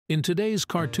In today's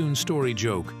cartoon story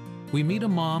joke, we meet a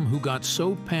mom who got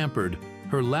so pampered,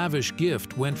 her lavish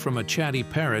gift went from a chatty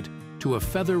parrot to a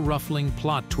feather-ruffling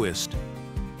plot twist.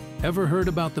 Ever heard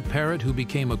about the parrot who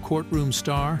became a courtroom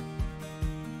star?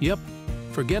 Yep,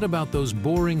 forget about those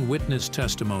boring witness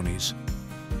testimonies.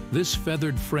 This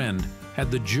feathered friend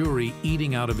had the jury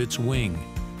eating out of its wing.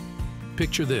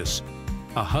 Picture this: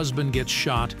 a husband gets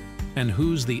shot, and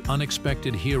who's the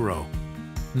unexpected hero?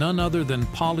 None other than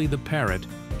Polly the parrot,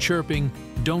 chirping,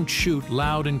 "Don't shoot,"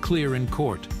 loud and clear in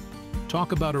court.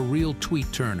 Talk about a real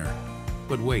tweet-turner.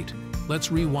 But wait,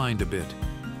 let's rewind a bit.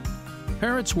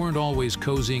 Parrots weren't always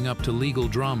cozying up to legal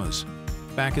dramas.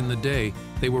 Back in the day,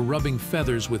 they were rubbing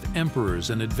feathers with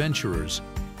emperors and adventurers.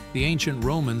 The ancient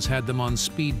Romans had them on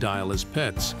speed dial as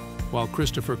pets, while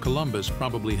Christopher Columbus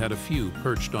probably had a few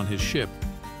perched on his ship,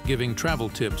 giving travel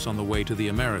tips on the way to the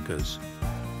Americas.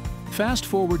 Fast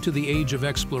forward to the age of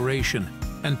exploration,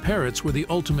 and parrots were the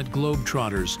ultimate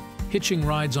globetrotters, hitching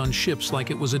rides on ships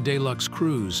like it was a deluxe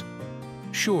cruise.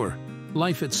 Sure,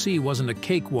 life at sea wasn't a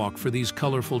cakewalk for these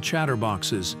colorful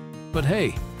chatterboxes, but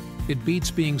hey, it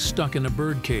beats being stuck in a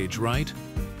birdcage, right?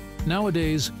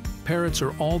 Nowadays, parrots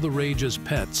are all the rage as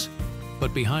pets,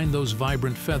 but behind those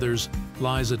vibrant feathers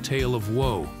lies a tale of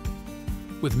woe.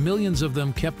 With millions of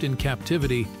them kept in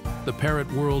captivity, the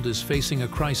parrot world is facing a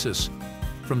crisis.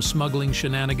 From smuggling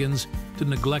shenanigans to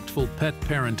neglectful pet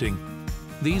parenting,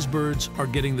 these birds are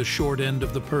getting the short end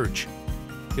of the perch.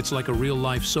 It's like a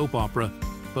real-life soap opera,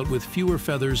 but with fewer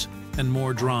feathers and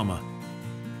more drama.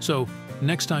 So,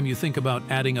 next time you think about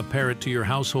adding a parrot to your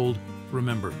household,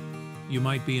 remember, you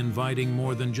might be inviting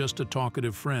more than just a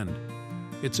talkative friend.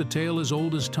 It's a tale as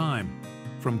old as time.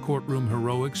 From courtroom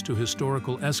heroics to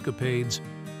historical escapades,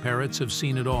 parrots have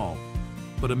seen it all.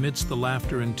 But amidst the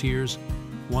laughter and tears,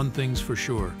 one thing's for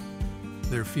sure: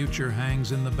 their future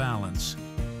hangs in the balance,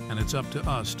 and it's up to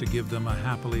us to give them a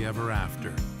happily ever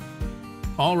after.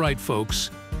 All right, folks,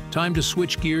 time to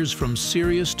switch gears from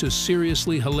serious to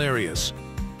seriously hilarious.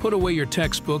 Put away your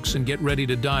textbooks and get ready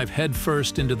to dive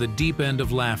headfirst into the deep end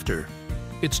of laughter.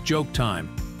 It's joke time,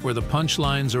 where the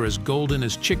punchlines are as golden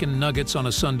as chicken nuggets on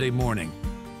a Sunday morning.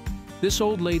 This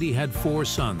old lady had 4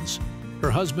 sons.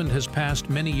 Her husband has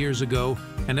passed many years ago,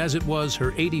 and as it was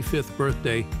her 85th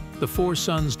birthday, the 4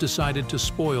 sons decided to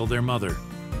spoil their mother.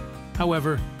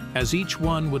 However, as each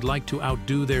one would like to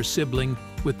outdo their sibling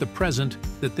with the present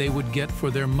that they would get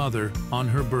for their mother on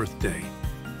her birthday.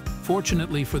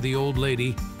 Fortunately for the old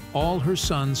lady, all her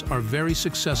sons are very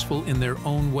successful in their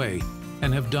own way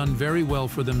and have done very well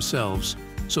for themselves,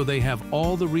 so they have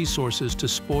all the resources to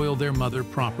spoil their mother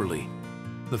properly.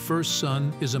 The first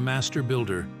son is a master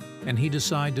builder, and he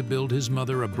decides to build his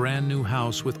mother a brand new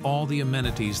house with all the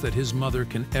amenities that his mother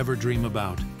can ever dream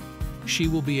about. She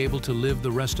will be able to live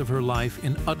the rest of her life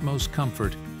in utmost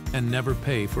comfort and never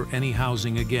pay for any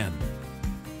housing again.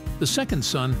 The second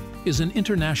son is an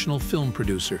international film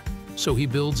producer, so he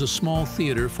builds a small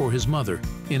theater for his mother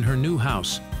in her new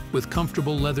house with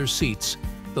comfortable leather seats,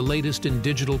 the latest in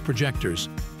digital projectors,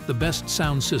 the best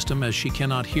sound system as she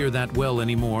cannot hear that well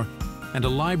anymore, and a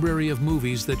library of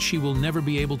movies that she will never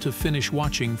be able to finish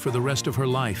watching for the rest of her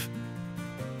life.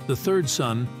 The third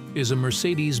son is a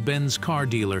Mercedes-Benz car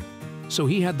dealer, so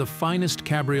he had the finest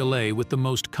cabriolet with the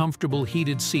most comfortable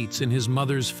heated seats in his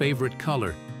mother's favorite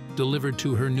color, delivered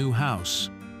to her new house.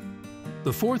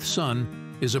 The fourth son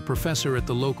is a professor at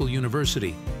the local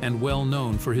university and well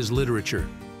known for his literature.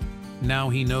 Now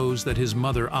he knows that his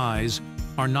mother's eyes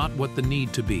are not what they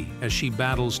need to be as she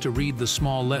battles to read the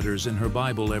small letters in her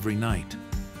Bible every night.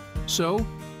 So,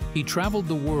 he traveled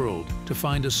the world to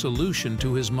find a solution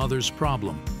to his mother's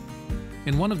problem.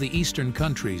 In one of the eastern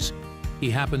countries, he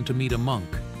happened to meet a monk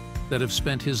that have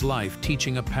spent his life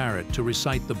teaching a parrot to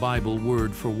recite the Bible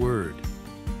word for word.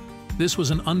 This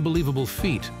was an unbelievable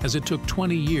feat, as it took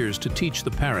 20 years to teach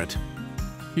the parrot.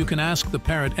 You can ask the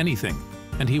parrot anything,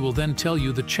 and he will then tell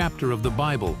you the chapter of the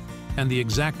Bible and the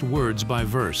exact words by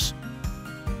verse.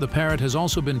 The parrot has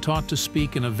also been taught to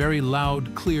speak in a very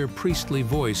loud, clear, priestly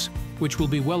voice, which will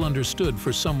be well understood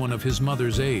for someone of his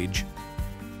mother's age.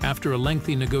 After a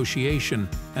lengthy negotiation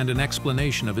and an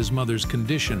explanation of his mother's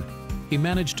condition, he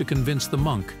managed to convince the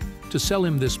monk to sell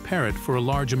him this parrot for a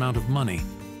large amount of money.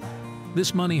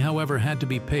 This money, however, had to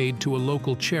be paid to a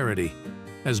local charity,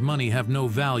 as money have no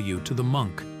value to the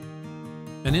monk.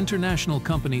 An international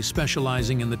company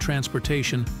specializing in the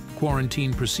transportation,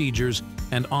 quarantine procedures,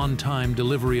 and on-time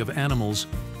delivery of animals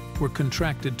were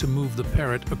contracted to move the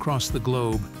parrot across the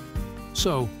globe.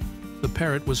 So, the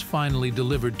parrot was finally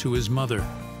delivered to his mother.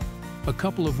 A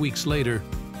couple of weeks later,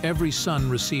 every son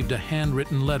received a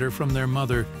handwritten letter from their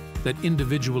mother that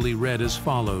individually read as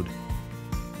followed: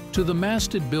 To the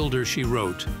masted builder she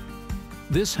wrote,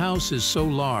 "This house is so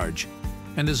large,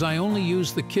 and as I only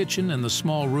use the kitchen and the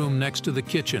small room next to the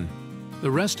kitchen,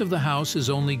 the rest of the house is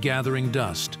only gathering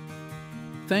dust.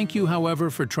 Thank you, however,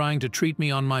 for trying to treat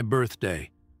me on my birthday.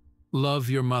 Love,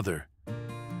 your mother."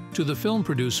 To the film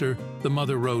producer, the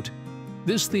mother wrote,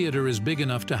 "This theater is big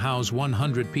enough to house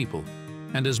 100 people,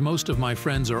 and as most of my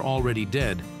friends are already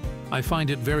dead, I find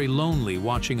it very lonely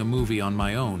watching a movie on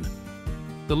my own.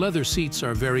 The leather seats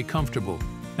are very comfortable,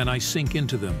 and I sink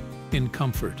into them in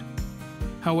comfort.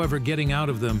 However, getting out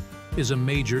of them is a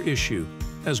major issue,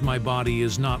 as my body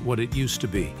is not what it used to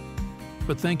be.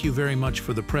 But thank you very much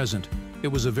for the present. It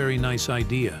was a very nice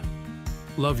idea.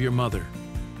 Love, your mother."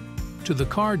 To the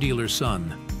car dealer's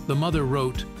son, the mother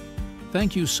wrote,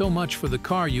 "Thank you so much for the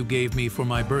car you gave me for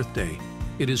my birthday.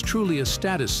 It is truly a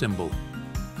status symbol.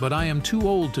 But I am too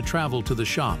old to travel to the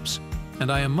shops,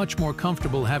 and I am much more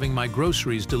comfortable having my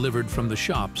groceries delivered from the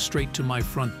shop straight to my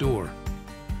front door.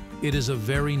 It is a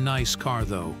very nice car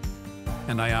though,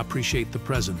 and I appreciate the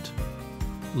present.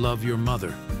 Love, your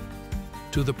mother."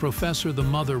 To the professor, the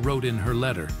mother wrote in her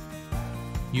letter,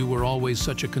 "You were always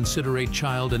such a considerate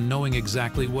child and knowing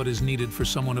exactly what is needed for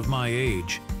someone of my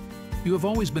age. You have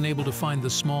always been able to find the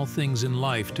small things in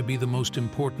life to be the most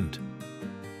important.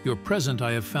 Your present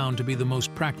I have found to be the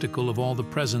most practical of all the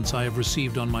presents I have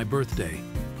received on my birthday.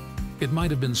 It might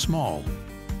have been small,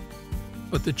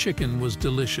 but the chicken was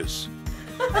delicious."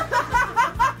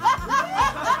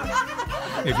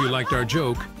 If you liked our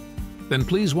joke, then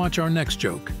please watch our next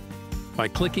joke by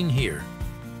clicking here.